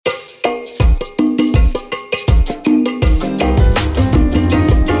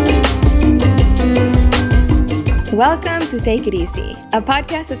Welcome to Take It Easy, a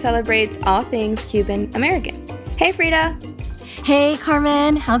podcast that celebrates all things Cuban American. Hey, Frida. Hey,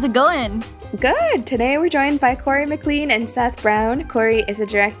 Carmen. How's it going? Good. Today we're joined by Corey McLean and Seth Brown. Corey is the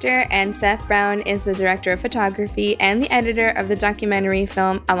director, and Seth Brown is the director of photography and the editor of the documentary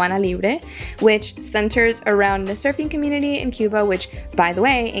film Havana Libre, which centers around the surfing community in Cuba, which, by the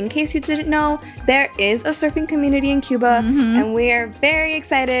way, in case you didn't know, there is a surfing community in Cuba, and we are very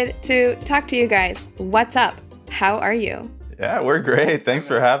excited to talk to you guys. What's up? How are you? Yeah, we're great. Thanks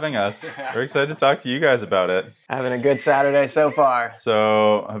for having us. We're excited to talk to you guys about it. Having a good Saturday so far.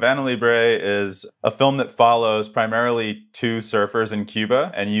 So, Havana Libre is a film that follows primarily two surfers in Cuba,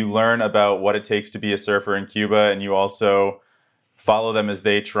 and you learn about what it takes to be a surfer in Cuba, and you also follow them as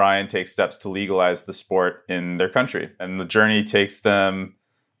they try and take steps to legalize the sport in their country. And the journey takes them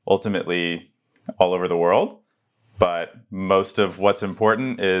ultimately all over the world, but most of what's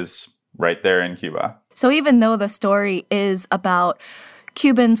important is right there in Cuba. So even though the story is about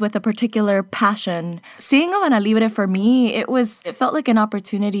Cubans with a particular passion, seeing Havana Libre for me, it felt like an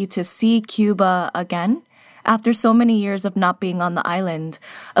opportunity to see Cuba again after so many years of not being on the island,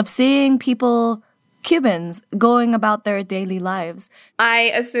 of seeing people, Cubans, going about their daily lives.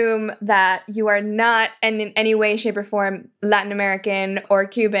 I assume that you are not in any way, shape, or form Latin American or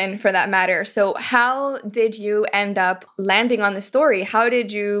Cuban for that matter. So how did you end up landing on the story? How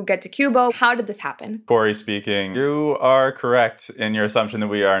did you get to Cuba? How did this happen? Corey speaking. You are correct in your assumption that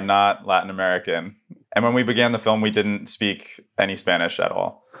we are not Latin American. And when we began the film, we didn't speak any Spanish at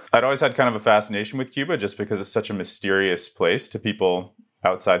all. I'd always had kind of a fascination with Cuba just because it's such a mysterious place to people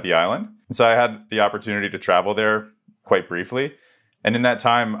outside the island. And so I had the opportunity to travel there quite briefly. And in that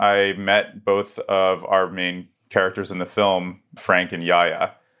time, I met both of our main characters in the film, Frank and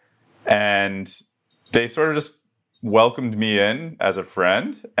Yaya. And they sort of just welcomed me in as a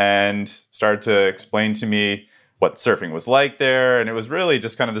friend and started to explain to me what surfing was like there. And it was really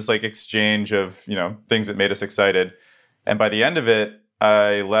just kind of this like exchange of, things that made us excited. And by the end of it,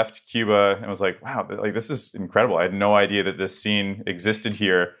 I left Cuba and was like, wow, like this is incredible. I had no idea that this scene existed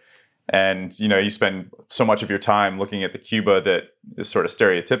here. And, you spend so much of your time looking at the Cuba that is sort of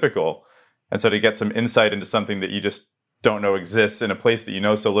stereotypical. And so to get some insight into something that you just don't know exists in a place that you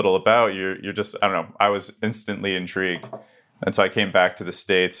know so little about, you're just, I don't know, I was instantly intrigued. And so I came back to the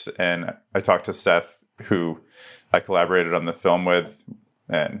States and I talked to Seth, who I collaborated on the film with,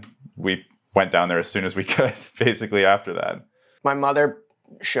 and we went down there as soon as we could, basically after that. My mother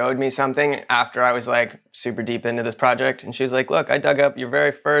showed me something after I was like super deep into this project. And she was like, look, I dug up your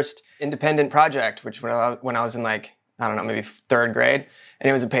very first independent project, which when I was in like, I don't know, maybe third grade. And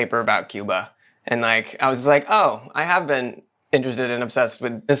it was a paper about Cuba. And like, I was like, oh, I have been interested and obsessed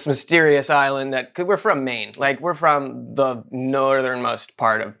with this mysterious island that, cause we're from Maine. Like we're from the northernmost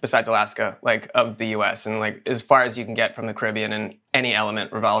part of, besides Alaska, like of the US. And like as far as you can get from the Caribbean and any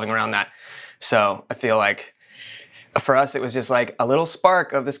element revolving around that. So I feel like for us, it was just like a little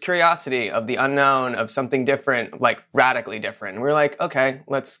spark of this curiosity of the unknown, of something different, like radically different. And we were like, okay,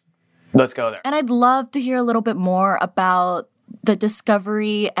 let's go there. And I'd love to hear a little bit more about the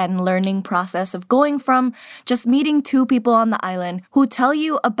discovery and learning process of going from just meeting two people on the island who tell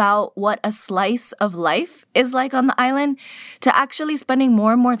you about what a slice of life is like on the island to actually spending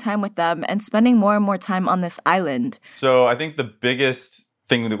more and more time with them and spending more and more time on this island. So I think the biggest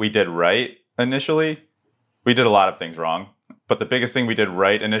thing that we did right initially, we did a lot of things wrong, but the biggest thing we did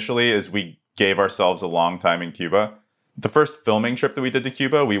right initially is we gave ourselves a long time in Cuba. The first filming trip that we did to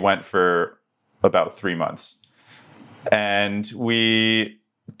Cuba, we went for about 3 months. And we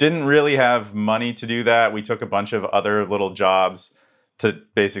didn't really have money to do that. We took a bunch of other little jobs to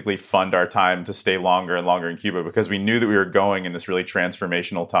basically fund our time to stay longer and longer in Cuba because we knew that we were going in this really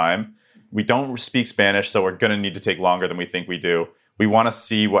transformational time. We don't speak Spanish, so we're going to need to take longer than we think we do. We want to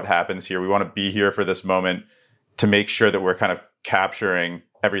see what happens here. We want to be here for this moment to make sure that we're kind of capturing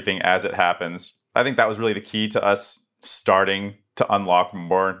everything as it happens. I think that was really the key to us starting to unlock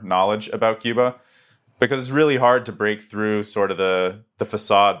more knowledge about Cuba because it's really hard to break through sort of the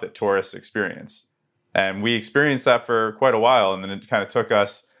facade that tourists experience. And we experienced that for quite a while. And then it kind of took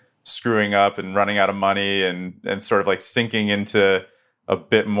us screwing up and running out of money and sort of like sinking into a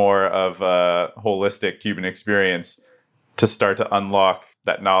bit more of a holistic Cuban experience to start to unlock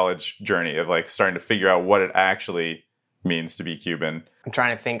that knowledge journey of like starting to figure out what it actually means to be Cuban. I'm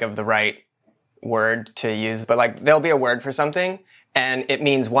trying to think of the right word to use, but like there'll be a word for something and it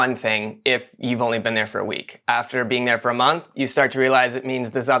means one thing if you've only been there for a week. After being there for a month, you start to realize it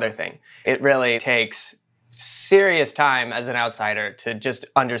means this other thing. It really takes serious time as an outsider to just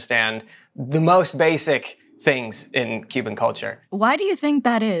understand the most basic things in Cuban culture. Why do you think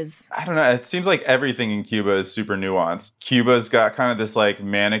that is? I don't know. It seems like everything in Cuba is super nuanced. Cuba's got kind of this like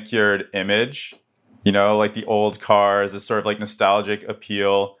manicured image, you know, like the old cars, this sort of like nostalgic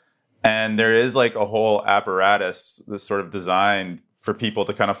appeal. And there is like a whole apparatus that's sort of designed for people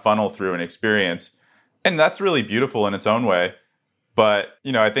to kind of funnel through and experience. And that's really beautiful in its own way. But,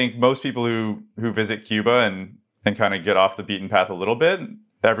 you know, I think most people who visit Cuba and kind of get off the beaten path a little bit,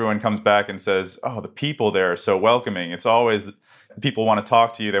 everyone comes back and says, oh, the people there are so welcoming. It's always people want to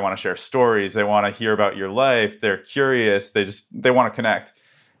talk to you. They want to share stories. They want to hear about your life. They're curious. They want to connect.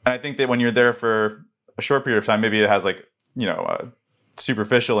 And I think that when you're there for a short period of time, maybe it has like, you know, a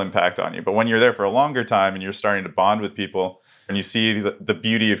superficial impact on you. But when you're there for a longer time and you're starting to bond with people and you see the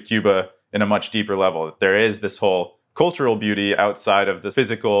beauty of Cuba in a much deeper level, there is this whole cultural beauty outside of the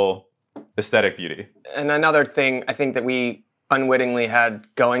physical aesthetic beauty. And another thing I think that we unwittingly had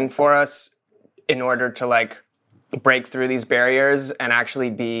going for us in order to like break through these barriers and actually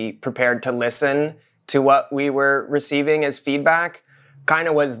be prepared to listen to what we were receiving as feedback kind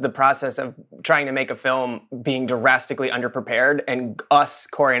of was the process of trying to make a film being drastically underprepared. And us,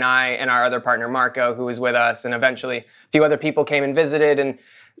 Corey and I, and our other partner, Marco, who was with us, and eventually a few other people came and visited. And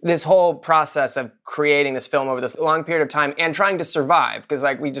this whole process of creating this film over this long period of time and trying to survive, because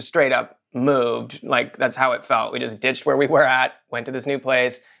like we just straight up moved. Like that's how it felt. We just ditched where we were at, went to this new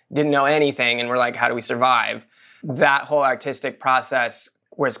place, didn't know anything, and we're like, how do we survive? That whole artistic process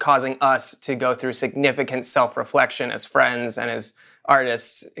was causing us to go through significant self-reflection as friends and as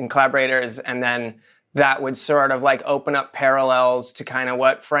artists and collaborators, and then that would sort of like open up parallels to kind of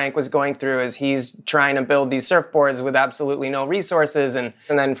what Frank was going through as he's trying to build these surfboards with absolutely no resources, and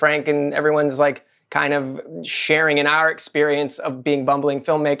then Frank and everyone's like kind of sharing in our experience of being bumbling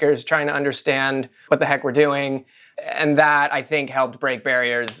filmmakers, trying to understand what the heck we're doing. And that, I think, helped break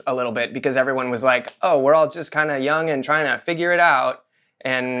barriers a little bit because everyone was like, oh, we're all just kind of young and trying to figure it out.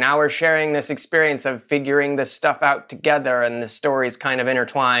 And now we're sharing this experience of figuring this stuff out together and the stories kind of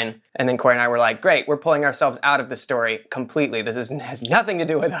intertwine. And then Corey and I were like, great, we're pulling ourselves out of the story completely. This has nothing to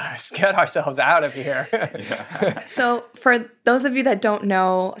do with us. Get ourselves out of here. So for those of you that don't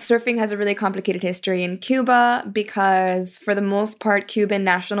know, surfing has a really complicated history in Cuba because for the most part, Cuban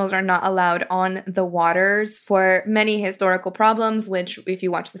nationals are not allowed on the waters for many historical problems, which if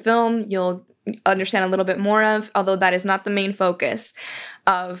you watch the film, you'll understand a little bit more of, although that is not the main focus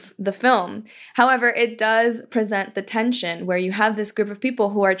of the film. However, it does present the tension where you have this group of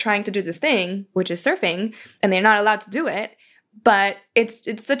people who are trying to do this thing, which is surfing, and they're not allowed to do it. But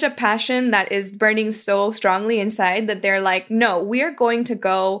it's such a passion that is burning so strongly inside that they're like, no, we are going to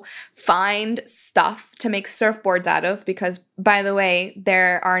go find stuff to make surfboards out of because, by the way,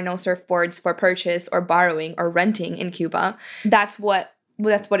 there are no surfboards for purchase or borrowing or renting in Cuba. That's what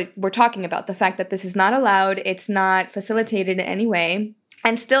we're talking about, the fact that this is not allowed, it's not facilitated in any way,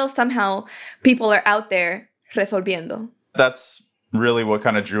 and still somehow people are out there resolviendo. That's really what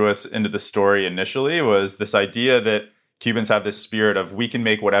kind of drew us into the story initially, was this idea that Cubans have this spirit of we can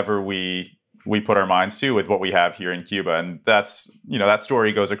make whatever we put our minds to with what we have here in Cuba. And that's, you know, that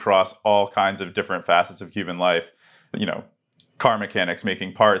story goes across all kinds of different facets of Cuban life. You know, car mechanics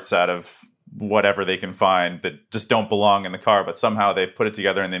making parts out of whatever they can find that just don't belong in the car, but somehow they put it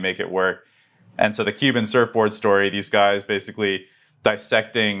together and they make it work. And so the Cuban surfboard story, these guys basically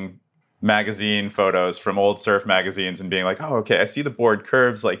dissecting magazine photos from old surf magazines and being like, oh, okay, I see the board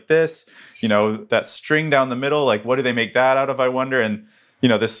curves like this, you know, that string down the middle, like what do they make that out of, I wonder? And, you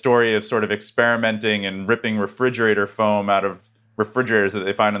know, this story of sort of experimenting and ripping refrigerator foam out of refrigerators that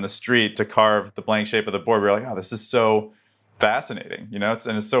they find on the street to carve the blank shape of the board. We're like, oh, this is so fascinating, you know,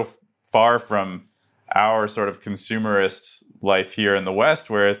 it's so far from our sort of consumerist life here in the West,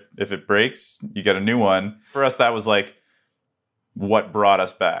 where if it breaks, you get a new one. For us, that was like what brought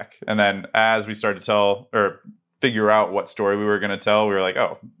us back. And then as we started to tell or figure out what story we were going to tell, we were like,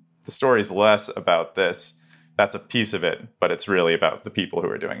 oh, the story's less about this. That's a piece of it, but it's really about the people who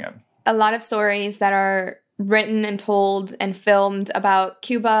are doing it. A lot of stories that are written and told and filmed about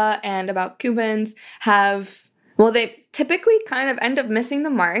Cuba and about Cubans they typically kind of end up missing the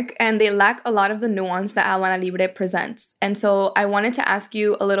mark and they lack a lot of the nuance that Havana Libre presents. And so I wanted to ask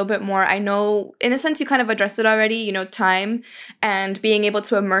you a little bit more. I know, in a sense, you kind of addressed it already, you know, time and being able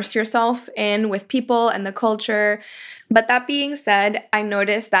to immerse yourself in with people and the culture. But that being said, I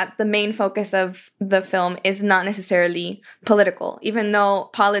noticed that the main focus of the film is not necessarily political, even though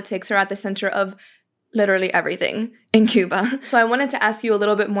politics are at the center of literally everything in Cuba. So I wanted to ask you a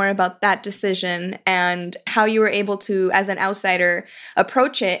little bit more about that decision and how you were able to, as an outsider,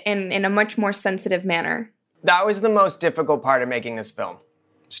 approach it in a much more sensitive manner. That was the most difficult part of making this film,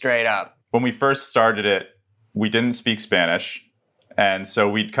 straight up. When we first started it, we didn't speak Spanish. And so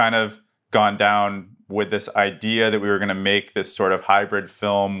we'd kind of gone down with this idea that we were going to make this sort of hybrid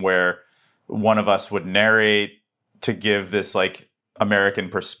film where one of us would narrate to give this like American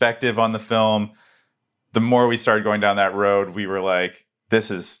perspective on the film. The more we started going down that road, we were like,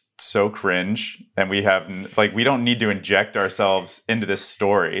 this is so cringe. And we don't need to inject ourselves into this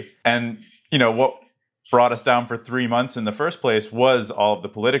story. And, what brought us down for 3 months in the first place was all of the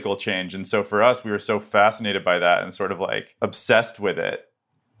political change. And so for us, we were so fascinated by that and sort of like obsessed with it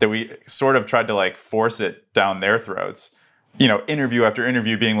that we sort of tried to like force it down their throats, interview after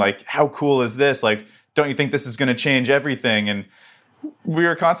interview being like, how cool is this? Like, don't you think this is going to change everything? And we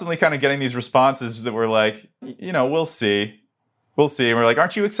were constantly kind of getting these responses that were like, we'll see. We'll see. And we're like,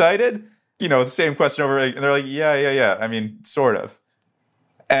 aren't you excited? The same question over. And they're like, yeah. I mean, sort of.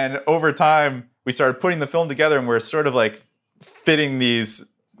 And over time, we started putting the film together and we're sort of like fitting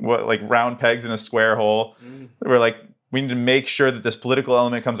these round pegs in a square hole. We're like, we need to make sure that this political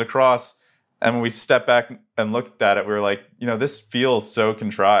element comes across. And when we stepped back and looked at it, we were like, this feels so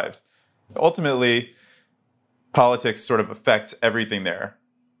contrived. Ultimately, politics sort of affects everything there.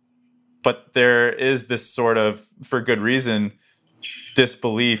 But there is this sort of, for good reason,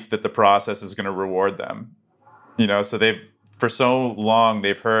 disbelief that the process is going to reward them. So for so long,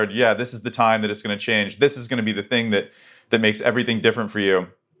 they've heard, this is the time that it's going to change. This is going to be the thing that makes everything different for you.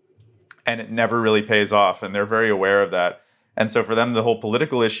 And it never really pays off. And they're very aware of that. And so for them, the whole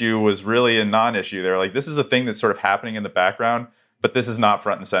political issue was really a non-issue. They're like, this is a thing that's sort of happening in the background, but this is not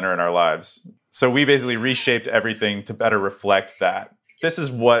front and center in our lives. So we basically reshaped everything to better reflect that. This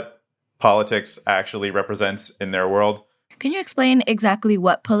is what politics actually represents in their world. Can you explain exactly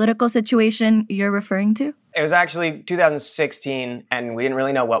what political situation you're referring to? It was actually 2016, and we didn't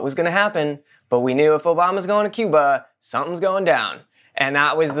really know what was going to happen, but we knew if Obama's going to Cuba, something's going down. And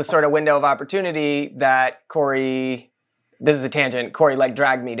that was the sort of window of opportunity that Corey, this is a tangent, Corey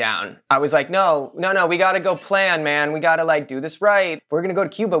dragged me down. I was like, no, we got to go plan, man. We got to do this right. We're going to go to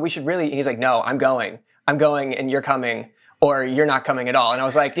Cuba. We should really, he's like, no, I'm going and you're coming. Or you're not coming at all. And I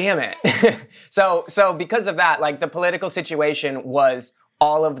was like, damn it. So because of that, the political situation was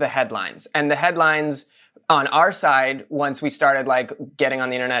all of the headlines. And the headlines on our side, once we started getting on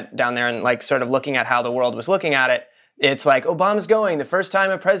the internet down there and sort of looking at how the world was looking at it, it's like, Obama's going, the first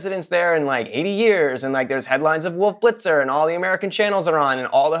time a president's there in 80 years. And there's headlines of Wolf Blitzer and all the American channels are on and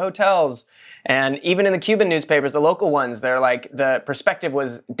all the hotels. And even in the Cuban newspapers, the local ones, they're the perspective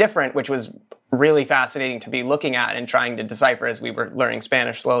was different, which was really fascinating to be looking at and trying to decipher as we were learning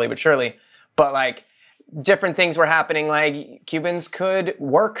Spanish slowly but surely. But different things were happening, Cubans could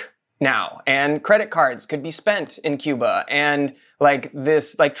work now and credit cards could be spent in Cuba. And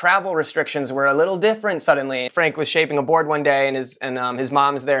this travel restrictions were a little different suddenly. Frank was shaping a board one day and his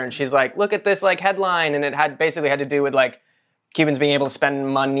mom's there and she's like, look at this headline. And it had to do with Cubans being able to spend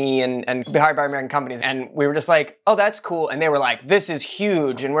money and be hired by American companies. And we were just like, oh, that's cool. And they were like, this is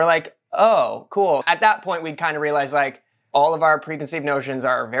huge. And we're like, oh, cool. At that point, we'd kind of realized all of our preconceived notions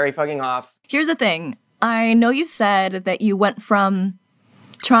are very fucking off. Here's the thing. I know you said that you went from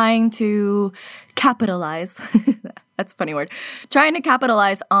trying to capitalize, that's a funny word, trying to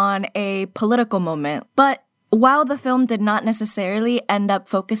capitalize on a political moment. But while the film did not necessarily end up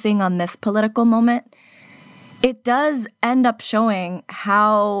focusing on this political moment, it does end up showing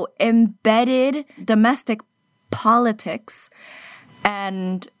how embedded domestic politics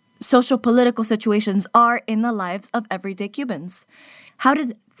and social political situations are in the lives of everyday Cubans. How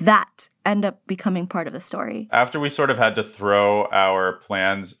did that end up becoming part of the story? After we sort of had to throw our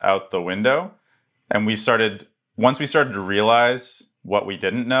plans out the window, and once we started to realize what we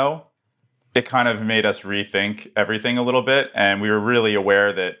didn't know, it kind of made us rethink everything a little bit. And we were really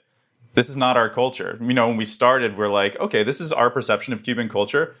aware that this is not our culture. When we started, we're like, okay, this is our perception of Cuban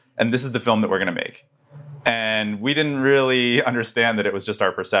culture, and this is the film that we're going to make. And we didn't really understand that it was just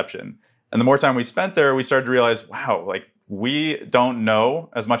our perception. And the more time we spent there, we started to realize, wow, we don't know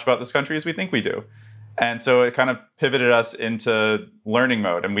as much about this country as we think we do. And so it kind of pivoted us into learning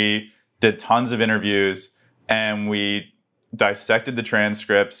mode. And we did tons of interviews and we dissected the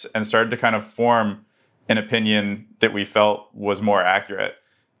transcripts and started to kind of form an opinion that we felt was more accurate.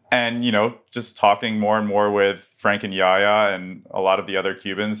 And, just talking more and more with Frank and Yaya and a lot of the other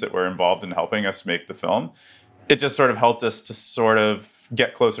Cubans that were involved in helping us make the film, it just sort of helped us to sort of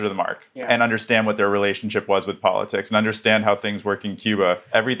get closer to the mark and understand what their relationship was with politics and understand how things work in Cuba.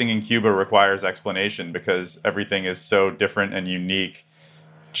 Everything in Cuba requires explanation because everything is so different and unique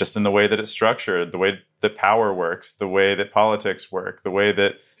just in the way that it's structured, the way that power works, the way that politics work, the way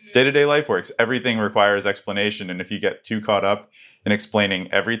that day-to-day life works. Everything requires explanation. And if you get too caught up in explaining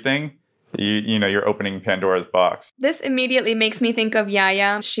everything, you're opening Pandora's box. This immediately makes me think of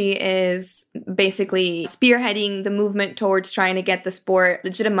Yaya. She is basically spearheading the movement towards trying to get the sport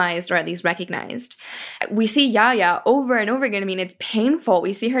legitimized or at least recognized. We see Yaya over and over again. I mean, it's painful.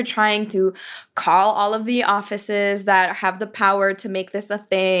 We see her trying to call all of the offices that have the power to make this a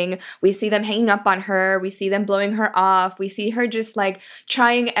thing. We see them hanging up on her. We see them blowing her off. We see her just like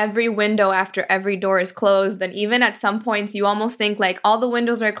trying every window after every door is closed. And even at some points, you almost think like all the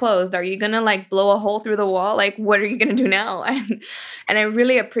windows are closed. Are you gonna like blow a hole through the wall? Like, what are you gonna do now? And I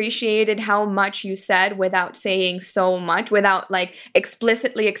really appreciated how much you said without saying so much, without like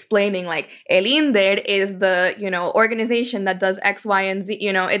explicitly explaining like El Inder is the, organization that does X, Y, and Z.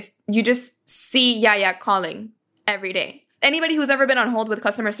 It's, you just see Yaya calling every day. Anybody who's ever been on hold with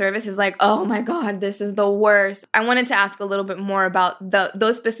customer service is like, oh my God, this is the worst. I wanted to ask a little bit more about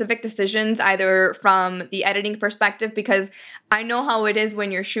those specific decisions, either from the editing perspective, because I know how it is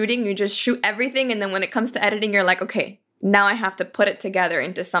when you're shooting, you just shoot everything. And then when it comes to editing, you're like, okay, now I have to put it together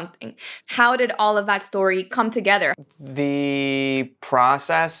into something. How did all of that story come together? The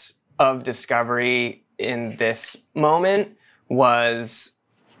process of discovery in this moment was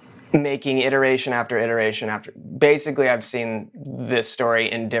making iteration after iteration after. Basically, I've seen this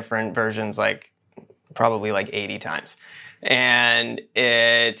story in different versions, like probably like 80 times. And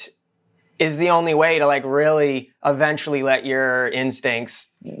it is the only way to like really eventually let your instincts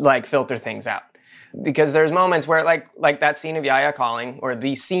like filter things out. Because there's moments where like that scene of Yaya calling, or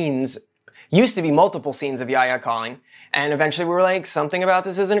these scenes used to be multiple scenes of Yaya calling. And eventually we were like, something about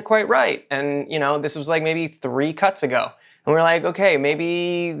this isn't quite right. And this was like maybe 3 cuts ago. And we're like, okay,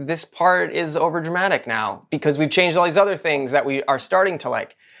 maybe this part is overdramatic now because we've changed all these other things that we are starting to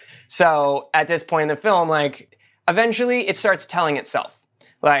like. So at this point in the film, like eventually it starts telling itself.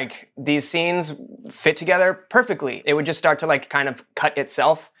 Like these scenes fit together perfectly. It would just start to like kind of cut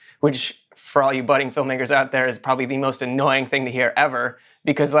itself, which for all you budding filmmakers out there is probably the most annoying thing to hear ever,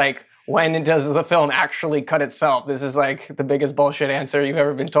 because like when does the film actually cut itself? This is like the biggest bullshit answer you've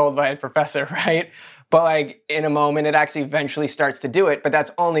ever been told by a professor, right? But like in a moment, it actually eventually starts to do it, but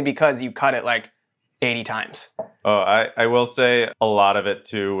that's only because you cut it like 80 times. Oh, I will say a lot of it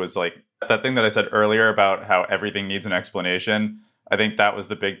too was like that thing that I said earlier about how everything needs an explanation. I think that was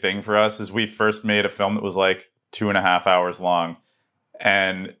the big thing for us, is we first made a film that was like 2.5 hours long.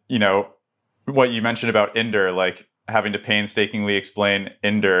 And, what you mentioned about Inder, like having to painstakingly explain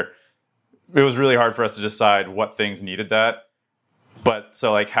Inder, it was really hard for us to decide what things needed that. But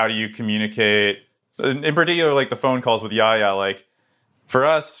so like, how do you communicate? In particular, like the phone calls with Yaya, like for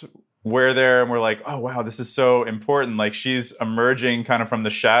us, we're there and we're like, oh, wow, this is so important. Like she's emerging kind of from the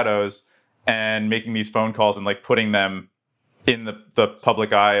shadows and making these phone calls and like putting them in the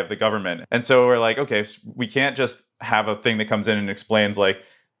public eye of the government. And so we're like, okay, so we can't just have a thing that comes in and explains like,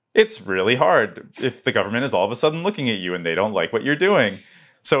 it's really hard if the government is all of a sudden looking at you and they don't like what you're doing.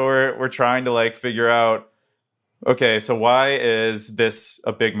 So we're trying to like figure out, okay, so why is this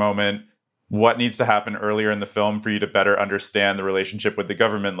a big moment? What needs to happen earlier in the film for you to better understand the relationship with the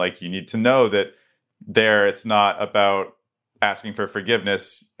government? Like you need to know that it's not about asking for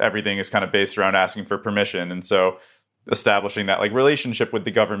forgiveness. Everything is kind of based around asking for permission. And so establishing that like relationship with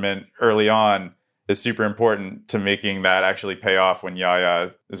the government early on is super important to making that actually pay off when Yaya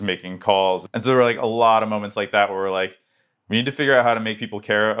is making calls. And so there were like a lot of moments like that where we're like, we need to figure out how to make people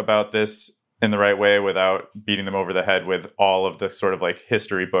care about this in the right way without beating them over the head with all of the sort of like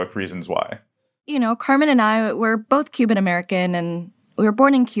history book reasons why. Carmen and I were both Cuban American, and we were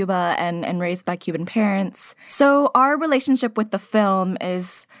born in Cuba and raised by Cuban parents. So our relationship with the film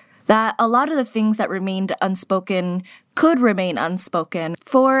is that a lot of the things that remained unspoken could remain unspoken.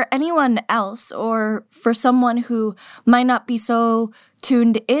 For anyone else, or for someone who might not be so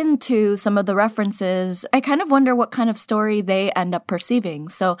tuned into some of the references, I kind of wonder what kind of story they end up perceiving.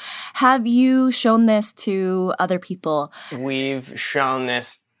 So have you shown this to other people? We've shown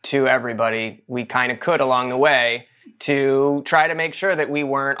this to everybody we kind of could along the way to try to make sure that we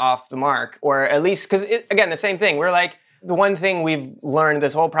weren't off the mark, or at least, because again, the same thing. We're like, the one thing we've learned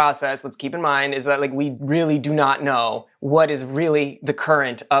this whole process, let's keep in mind, is that like we really do not know what is really the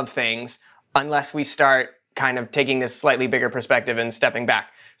current of things unless we start kind of taking this slightly bigger perspective and stepping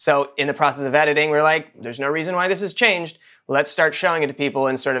back. So in the process of editing, we're like, there's no reason why this has changed. Let's start showing it to people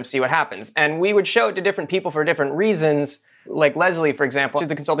and sort of see what happens. And we would show it to different people for different reasons. Like Leslie, for example, she's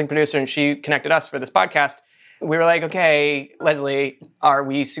the consulting producer and she connected us for this podcast. We were like, okay, Leslie, are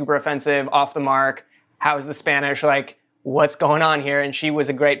we super offensive, off the mark? How's the Spanish? Like, what's going on here? And she was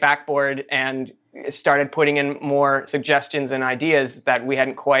a great backboard and started putting in more suggestions and ideas that we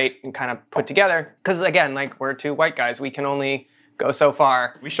hadn't quite kind of put together. Because again, like we're 2 white guys, we can only go so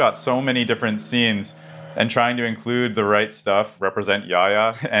far. We shot so many different scenes and trying to include the right stuff, represent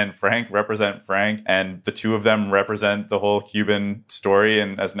Yaya, and Frank represent Frank, and the two of them represent the whole Cuban story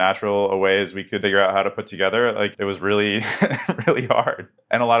in as natural a way as we could figure out how to put together. Like, it was really, really hard.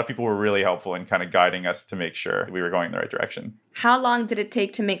 And a lot of people were really helpful in kind of guiding us to make sure we were going in the right direction. How long did it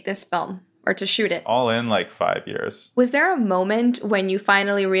take to make this film or to shoot it? All in like 5 years. Was there a moment when you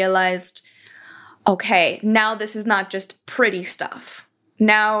finally realized, okay, now this is not just pretty stuff.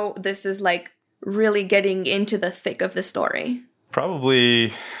 Now this is like really getting into the thick of the story?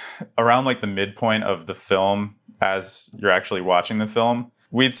 Probably around like the midpoint of the film, as you're actually watching the film.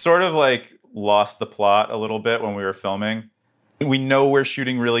 We'd sort of like lost the plot a little bit when we were filming. We know we're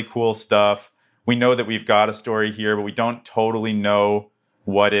shooting really cool stuff. We know that we've got a story here, but we don't totally know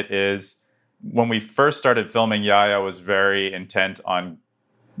what it is. When we first started filming, Yaya was very intent on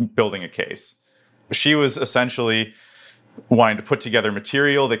building a case. She was essentially wanting to put together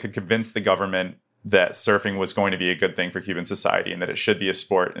material that could convince the government that surfing was going to be a good thing for Cuban society and that it should be a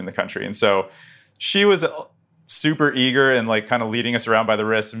sport in the country. And so she was super eager and like kind of leading us around by the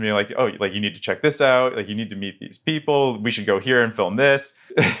wrist and being like, oh, like you need to check this out. Like you need to meet these people. We should go here and film this.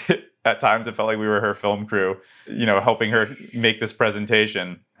 At times it felt like we were her film crew, you know, helping her make this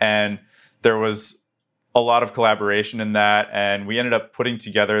presentation. And there was a lot of collaboration in that. And we ended up putting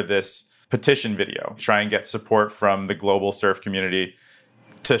together this petition video, try and get support from the global surf community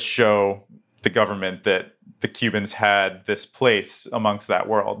to show the government that the Cubans had this place amongst that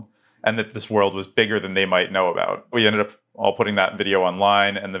world and that this world was bigger than they might know about. We ended up all putting that video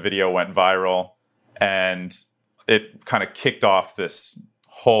online, and the video went viral, and it kind of kicked off this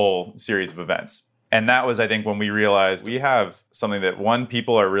whole series of events. And that was, I think, when we realized we have something that, one,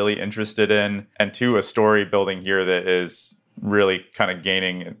 people are really interested in, and two, a story building here that is really kind of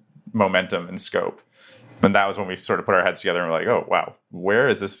gaining momentum and scope. And that was when we sort of put our heads together and were like, oh, wow, where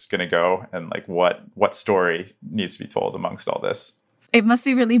is this going to go? And like, what story needs to be told amongst all this? It must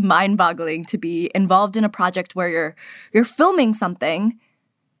be really mind-boggling to be involved in a project where you're filming something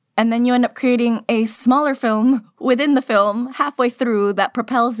and then you end up creating a smaller film within the film halfway through that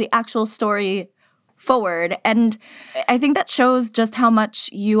propels the actual story forward. And I think that shows just how much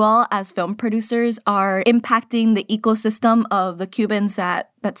you all as film producers are impacting the ecosystem of the Cubans that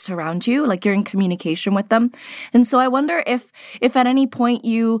surround you, like you're in communication with them. And so I wonder if at any point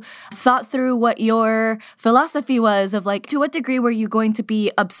you thought through what your philosophy was of like, to what degree were you going to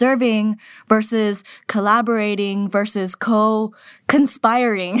be observing versus collaborating versus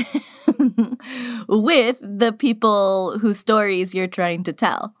conspiring with the people whose stories you're trying to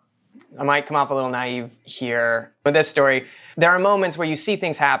tell? I might come off a little naive here with this story. There are moments where you see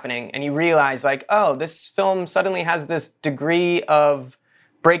things happening and you realize like, oh, this film suddenly has this degree of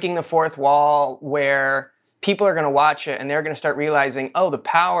breaking the fourth wall where people are going to watch it and they're going to start realizing, oh, the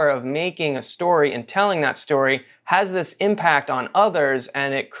power of making a story and telling that story has this impact on others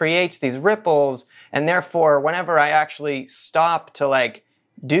and it creates these ripples. And therefore, whenever I actually stop to like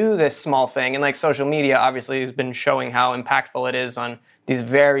do this small thing, and like social media obviously has been showing how impactful it is on these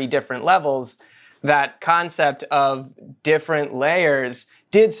very different levels, that concept of different layers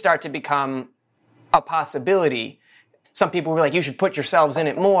did start to become a possibility. Some people were like, you should put yourselves in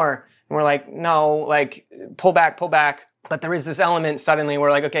it more. And we're like, no, like pull back. But there is this element suddenly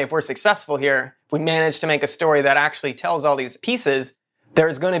we're like, okay, if we're successful here, we manage to make a story that actually tells all these pieces,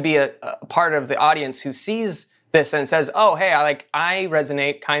 there's going to be a part of the audience who sees this and says, oh, hey, I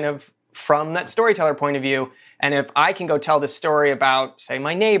resonate kind of from that storyteller point of view. And if I can go tell this story about, say,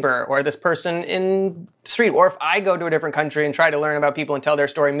 my neighbor or this person in the street, or if I go to a different country and try to learn about people and tell their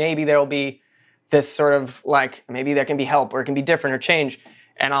story, maybe there'll be this sort of like, maybe there can be help or it can be different or change.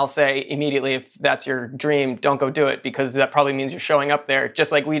 And I'll say immediately, if that's your dream, don't go do it, because that probably means you're showing up there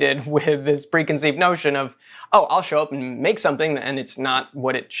just like we did with this preconceived notion of, oh, I'll show up and make something, and it's not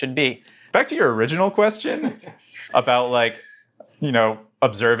what it should be. Back to your original question about like, you know,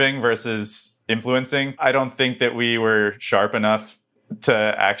 observing versus influencing. I don't think that we were sharp enough to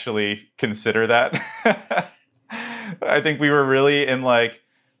actually consider that. I think we were really in like,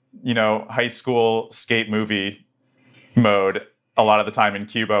 you know, high school skate movie mode a lot of the time in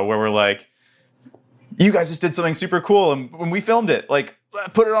Cuba, where we're like, you guys just did something super cool and when we filmed it, like,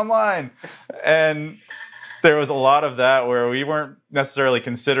 put it online. And there was a lot of that where we weren't necessarily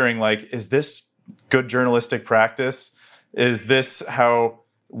considering like, is this good journalistic practice? Is this how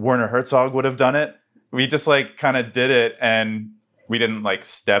Werner Herzog would have done it? We just like kind of did it, and we didn't like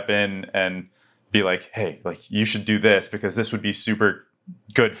step in and be like, hey, like you should do this because this would be super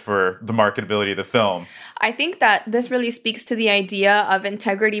good for the marketability of the film. I think that this really speaks to the idea of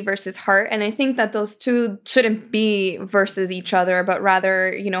integrity versus heart. And I think that those two shouldn't be versus each other, but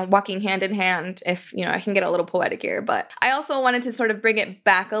rather, walking hand in hand, if, I can get a little poetic here. But I also wanted to sort of bring it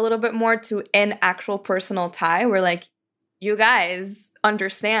back a little bit more to an actual personal tie where, like, you guys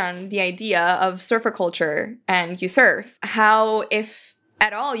understand the idea of surfer culture and you surf. How, if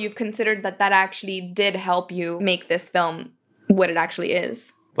at all, you've considered that actually did help you make this film what it actually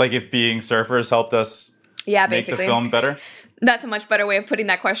is? Like if being surfers helped us make the film better? That's a much better way of putting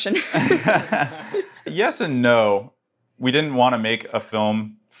that question. Yes and no. We didn't want to make a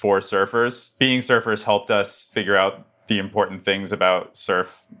film for surfers. Being surfers helped us figure out the important things about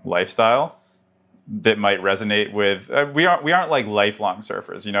surf lifestyle that might resonate with we aren't like lifelong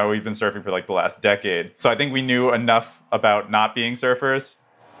surfers, we've been surfing for like the last decade. So I think we knew enough about not being surfers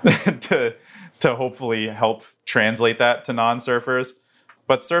to hopefully help translate that to non-surfers.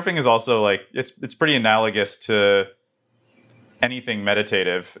 But surfing is also like it's pretty analogous to anything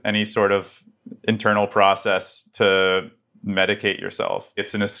meditative, any sort of internal process to medicate yourself.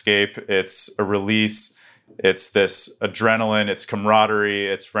 It's an escape, it's a release, it's this adrenaline, it's camaraderie,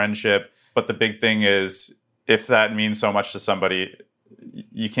 it's friendship. But the big thing is, if that means so much to somebody,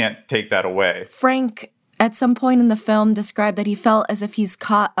 you can't take that away. Frank, at some point in the film, described that he felt as if he's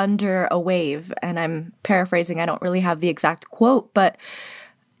caught under a wave. And I'm paraphrasing, I don't really have the exact quote, but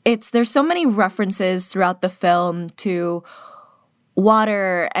there's so many references throughout the film to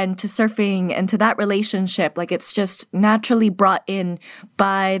water and to surfing and to that relationship. Like, it's just naturally brought in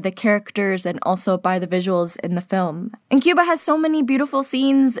by the characters and also by the visuals in the film. And Cuba has so many beautiful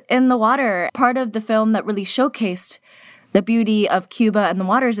scenes in the water. Part of the film that really showcased the beauty of Cuba and the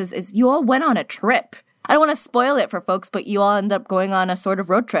waters is you all went on a trip. I don't want to spoil it for folks, but you all end up going on a sort of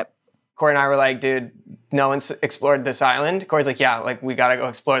road trip. Corey and I were like, dude, no one's explored this island. Corey's like, yeah, like we got to go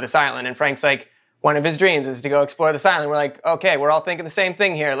explore this island. And Frank's like, one of his dreams is to go explore this island. We're like, okay, we're all thinking the same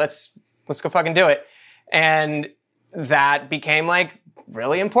thing here. Let's go fucking do it. And that became like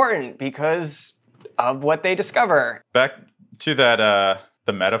really important because of what they discover. Back to that,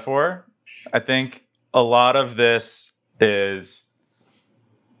 the metaphor, I think a lot of this it's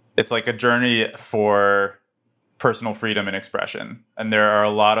like a journey for personal freedom and expression. And there are a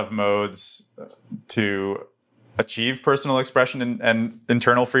lot of modes to achieve personal expression and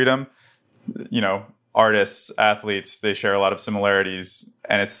internal freedom. Artists, athletes, they share a lot of similarities,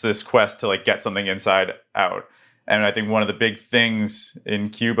 and it's this quest to like get something inside out. And I think one of the big things in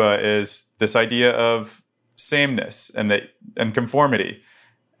Cuba is this idea of sameness and conformity.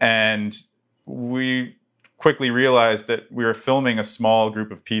 And we quickly realized that we were filming a small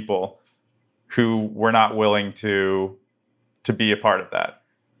group of people who were not willing to be a part of that.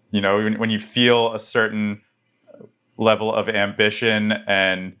 When you feel a certain level of ambition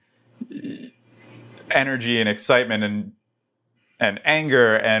and energy and excitement and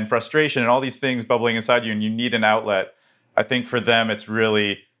anger and frustration and all these things bubbling inside you, and you need an outlet, I think for them it's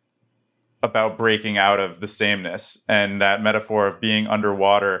really about breaking out of the sameness. And that metaphor of being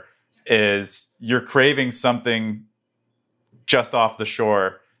underwater is you're craving something just off the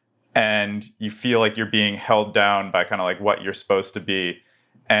shore, and you feel like you're being held down by kind of like what you're supposed to be.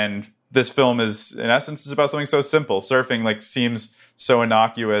 And this film is, in essence, is about something so simple. Surfing like seems so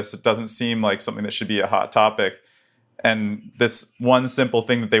innocuous. It doesn't seem like something that should be a hot topic. And this one simple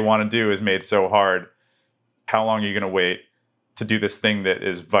thing that they want to do is made so hard. How long are you going to wait to do this thing that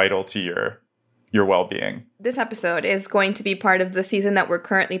is vital to your well-being? This episode is going to be part of the season that we're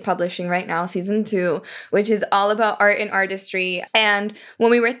currently publishing right now, season 2, which is all about art and artistry. And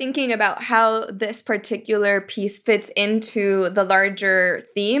when we were thinking about how this particular piece fits into the larger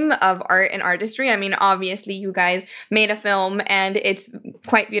theme of art and artistry, I mean, obviously you guys made a film and it's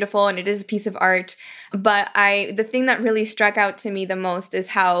quite beautiful and it is a piece of art. But the thing that really struck out to me the most is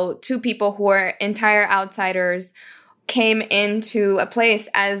how two people who are entire outsiders came into a place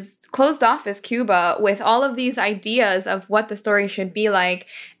as closed off as Cuba with all of these ideas of what the story should be like,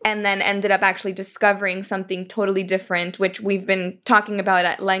 and then ended up actually discovering something totally different, which we've been talking about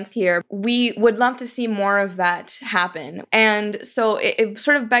at length here. We would love to see more of that happen. And so it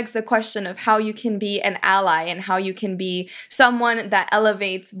sort of begs the question of how you can be an ally and how you can be someone that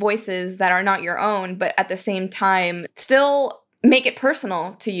elevates voices that are not your own, but at the same time still make it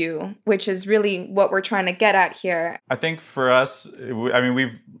personal to you, which is really what we're trying to get at here. I think for us,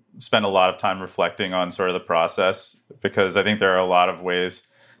 we've spent a lot of time reflecting on sort of the process, because I think there are a lot of ways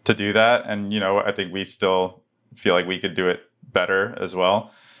to do that. And, I think we still feel like we could do it better as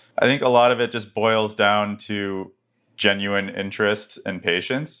well. I think a lot of it just boils down to genuine interest and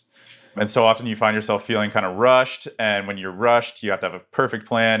patience. And so often you find yourself feeling kind of rushed. And when you're rushed, you have to have a perfect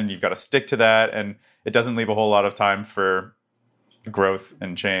plan and you've got to stick to that. And it doesn't leave a whole lot of time for growth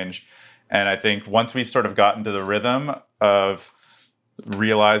and change. And I think once we sort of got into the rhythm of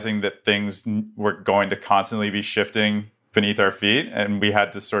realizing that things were going to constantly be shifting beneath our feet and we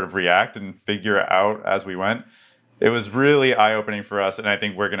had to sort of react and figure it out as we went, it was really eye-opening for us. And I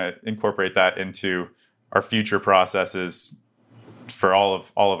think we're going to incorporate that into our future processes for all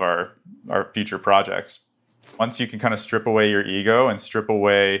of our future projects. Once you can kind of strip away your ego and strip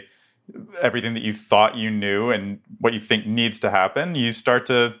away everything that you thought you knew and what you think needs to happen, you start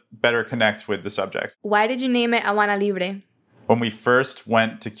to better connect with the subjects. Why did you name it Havana Libre? When we first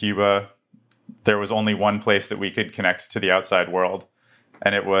went to Cuba, there was only one place that we could connect to the outside world,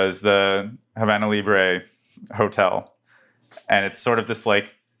 and it was the Havana Libre Hotel. And it's sort of this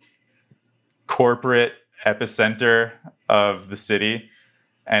like corporate epicenter of the city,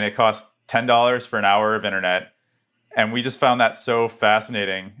 and it cost $10 for an hour of internet. And we just found that so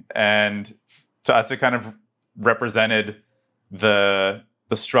fascinating. And to us, it kind of represented the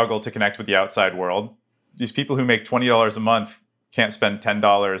struggle to connect with the outside world. These people who make $20 a month can't spend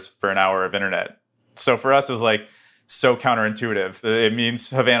 $10 for an hour of internet. So for us, it was like so counterintuitive. It means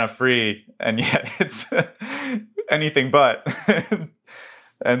Havana free, and yet it's anything but.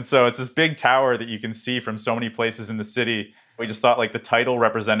 And so it's this big tower that you can see from so many places in the city. We just thought like the title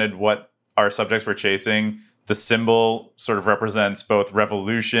represented what our subjects were chasing. The symbol sort of represents both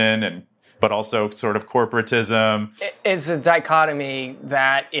revolution but also sort of corporatism. It's a dichotomy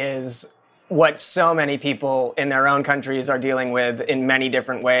that is what so many people in their own countries are dealing with in many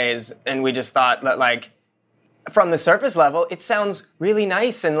different ways. And we just thought that, like, from the surface level, it sounds really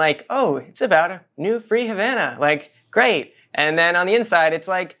nice and like, oh, it's about a new free Havana. Like, great. And then on the inside, it's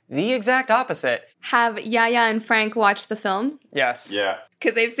like the exact opposite. Have Yaya and Frank watched the film? Yes. Yeah.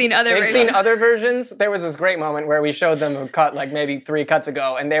 Because they've seen other versions. They've seen other versions. There was this great moment where we showed them a cut like maybe 3 cuts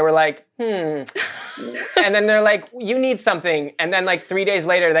ago, and they were like, And then they're like, you need something. And then like 3 days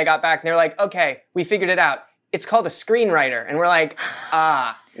later, they got back and they're like, okay, we figured it out. It's called a screenwriter. And we're like,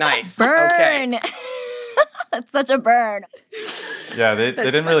 nice. Burn! Okay. That's such a burn. Yeah, they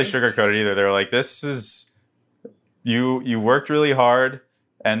didn't really sugarcoat it either. They were like, this is, you worked really hard,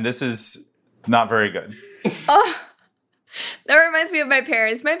 and this is not very good. Oh, that reminds me of my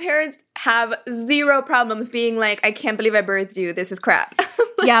parents. My parents have zero problems being like, I can't believe I birthed you. This is crap.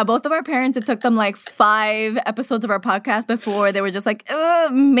 Yeah, both of our parents, it took them like 5 episodes of our podcast before they were just like,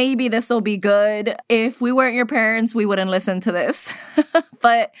 maybe this will be good. If we weren't your parents, we wouldn't listen to this.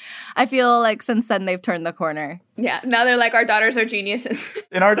 But I feel like since then, they've turned the corner. Yeah, now they're like, our daughters are geniuses.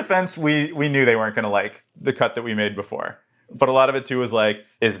 In our defense, we knew they weren't going to like the cut that we made before. But a lot of it, too, was like,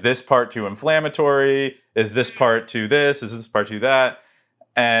 is this part too inflammatory? Is this part too this? Is this part too that?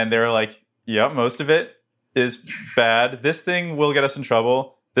 And they were like, yeah, most of it is bad. This thing will get us in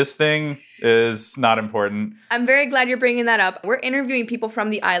trouble. This thing is not important. I'm very glad you're bringing that up. We're interviewing people from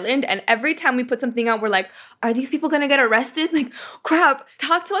the island, and every time we put something out, we're like, are these people going to get arrested? Like, crap.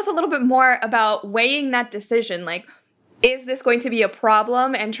 Talk to us a little bit more about weighing that decision. Like, is this going to be a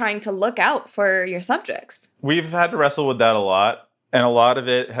problem, and trying to look out for your subjects? We've had to wrestle with that a lot. And a lot of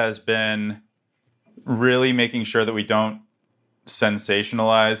it has been really making sure that we don't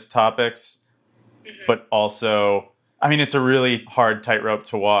sensationalize topics, but also, I mean, it's a really hard tightrope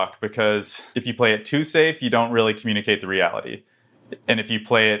to walk, because if you play it too safe, you don't really communicate the reality. And if you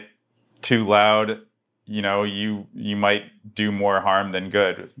play it too loud, you know, you might do more harm than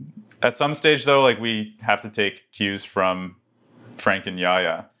good. At some stage, though, like, we have to take cues from Frank and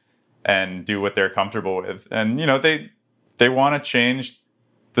Yaya and do what they're comfortable with. And, you know, they want to change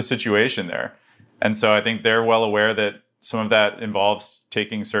the situation there. And so I think they're well aware that some of that involves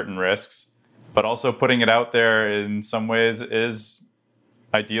taking certain risks, but also putting it out there in some ways is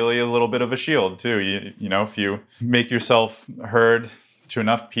ideally a little bit of a shield, too. You know, if you make yourself heard to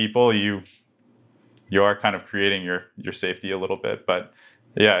enough people, you are kind of creating your safety a little bit. But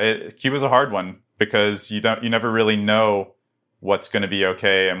yeah, Cuba's a hard one, because you never really know what's going to be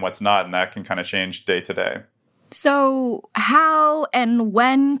okay and what's not, and that can kind of change day to day. So how and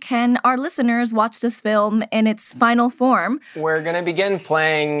when can our listeners watch this film in its final form? We're going to begin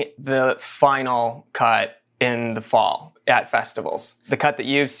playing the final cut in the fall at festivals. The cut that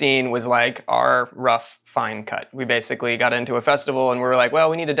you've seen was like our rough, fine cut. We basically got into a festival and we were like, well,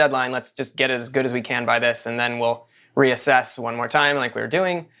 we need a deadline. Let's just get as good as we can by this, and then we'll reassess one more time like we were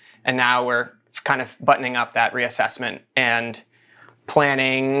doing. And now we're kind of buttoning up that reassessment and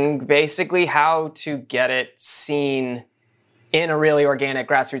planning basically how to get it seen in a really organic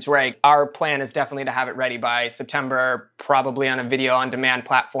grassroots way. Our plan is definitely to have it ready by September, probably on a video on demand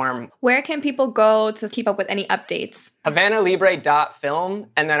platform. Where can people go to keep up with any updates? HavanaLibre.film,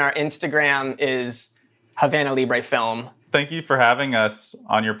 and then our Instagram is Havana Libre Film. Thank you for having us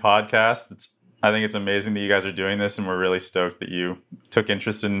on your podcast. I think it's amazing that you guys are doing this, and we're really stoked that you took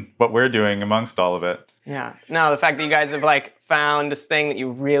interest in what we're doing amongst all of it. Yeah. No, the fact that you guys have like found this thing that you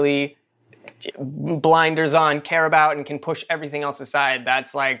really blinders on, care about, and can push everything else aside,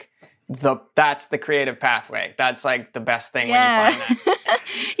 that's like that's the creative pathway. That's like the best thing when you find that.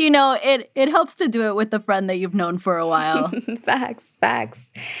 You know, it helps to do it with a friend that you've known for a while. Facts.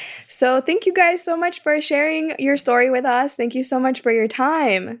 So thank you guys so much for sharing your story with us. Thank you so much for your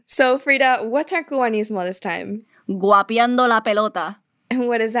time. So Frida, what's our cubanismo this time? Guapiando la pelota. And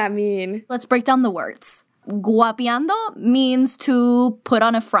what does that mean? Let's break down the words. Guapiando means to put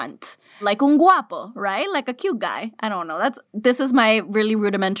on a front. Like un guapo, right? Like a cute guy. I don't know. This is my really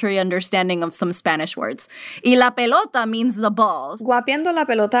rudimentary understanding of some Spanish words. Y la pelota means the balls. Guapiando la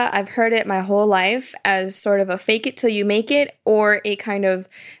pelota, I've heard it my whole life as sort of a fake it till you make it, or a kind of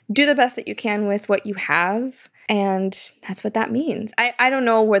do the best that you can with what you have. And that's what that means. I don't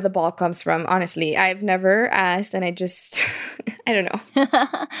know where the ball comes from, honestly. I've never asked, and I just, I don't know.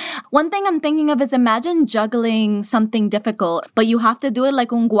 One thing I'm thinking of is imagine juggling something difficult, but you have to do it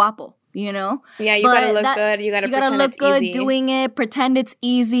like un guapo. You know? Yeah, you gotta look good. You gotta pretend look it's good easy. Doing it, pretend it's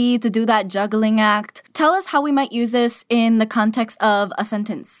easy to do that juggling act. Tell us how we might use this in the context of a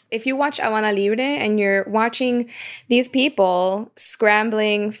sentence. If you watch Havana Libre and you're watching these people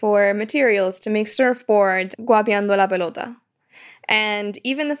scrambling for materials to make surfboards, guapiando la pelota. And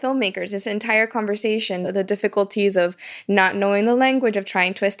even the filmmakers, this entire conversation, the difficulties of not knowing the language, of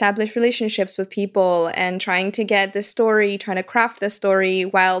trying to establish relationships with people and trying to get the story, trying to craft the story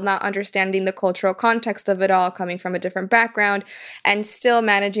while not understanding the cultural context of it all, coming from a different background, and still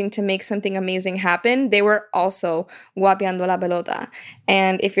managing to make something amazing happen. They were also guapiando la pelota.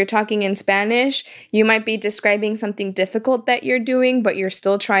 And if you're talking in Spanish, you might be describing something difficult that you're doing, but you're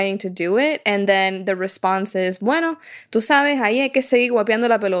still trying to do it. And then the response is, bueno, tú sabes, ahí hay que seguir guapiando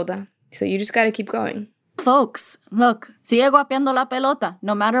la pelota. So you just got to keep going. Folks, look, sigue guapiando la pelota,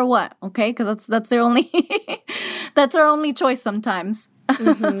 no matter what, okay? Because that's their only, that's our only choice sometimes.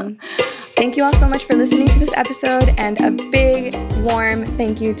 Mm-hmm. Thank you all so much for listening to this episode, and a big, warm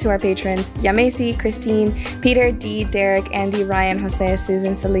thank you to our patrons, Yamesi, Christine, Peter, Dee, Derek, Andy, Ryan, Jose,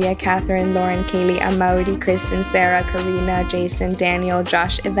 Susan, Celia, Catherine, Lauren, Kaylee, Amaudi, Kristen, Sarah, Karina, Jason, Daniel,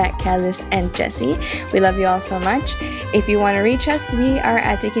 Josh, Yvette, Kellis, and Jesse. We love you all so much. If you want to reach us, we are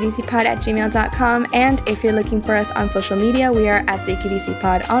at takeiteasypod@gmail.com, and if you're looking for us on social media, we are at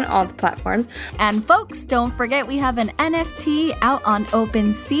takeiteasypod on all the platforms. And folks, don't forget we have an NFT out on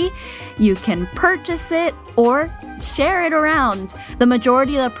OpenSea. You can purchase it or share it around. The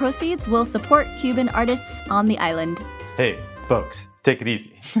majority of the proceeds will support Cuban artists on the island. Hey, folks, take it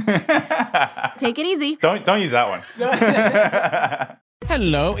easy. Take it easy. Don't use that one.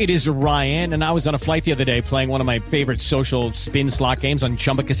 Hello, it is Ryan, and I was on a flight the other day playing one of my favorite social spin slot games on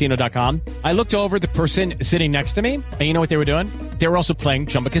ChumbaCasino.com. I looked over at the person sitting next to me, and you know what they were doing? They were also playing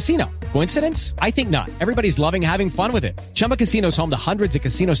Chumba Casino. Coincidence? I think not. Everybody's loving having fun with it. Chumba Casino is home to hundreds of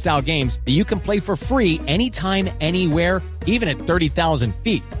casino-style games that you can play for free anytime, anywhere, even at 30,000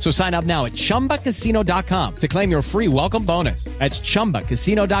 feet. So sign up now at ChumbaCasino.com to claim your free welcome bonus. That's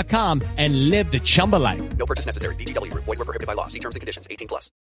ChumbaCasino.com and live the Chumba life. No purchase necessary. VGW. Void where prohibited by law. See terms and conditions. 18+.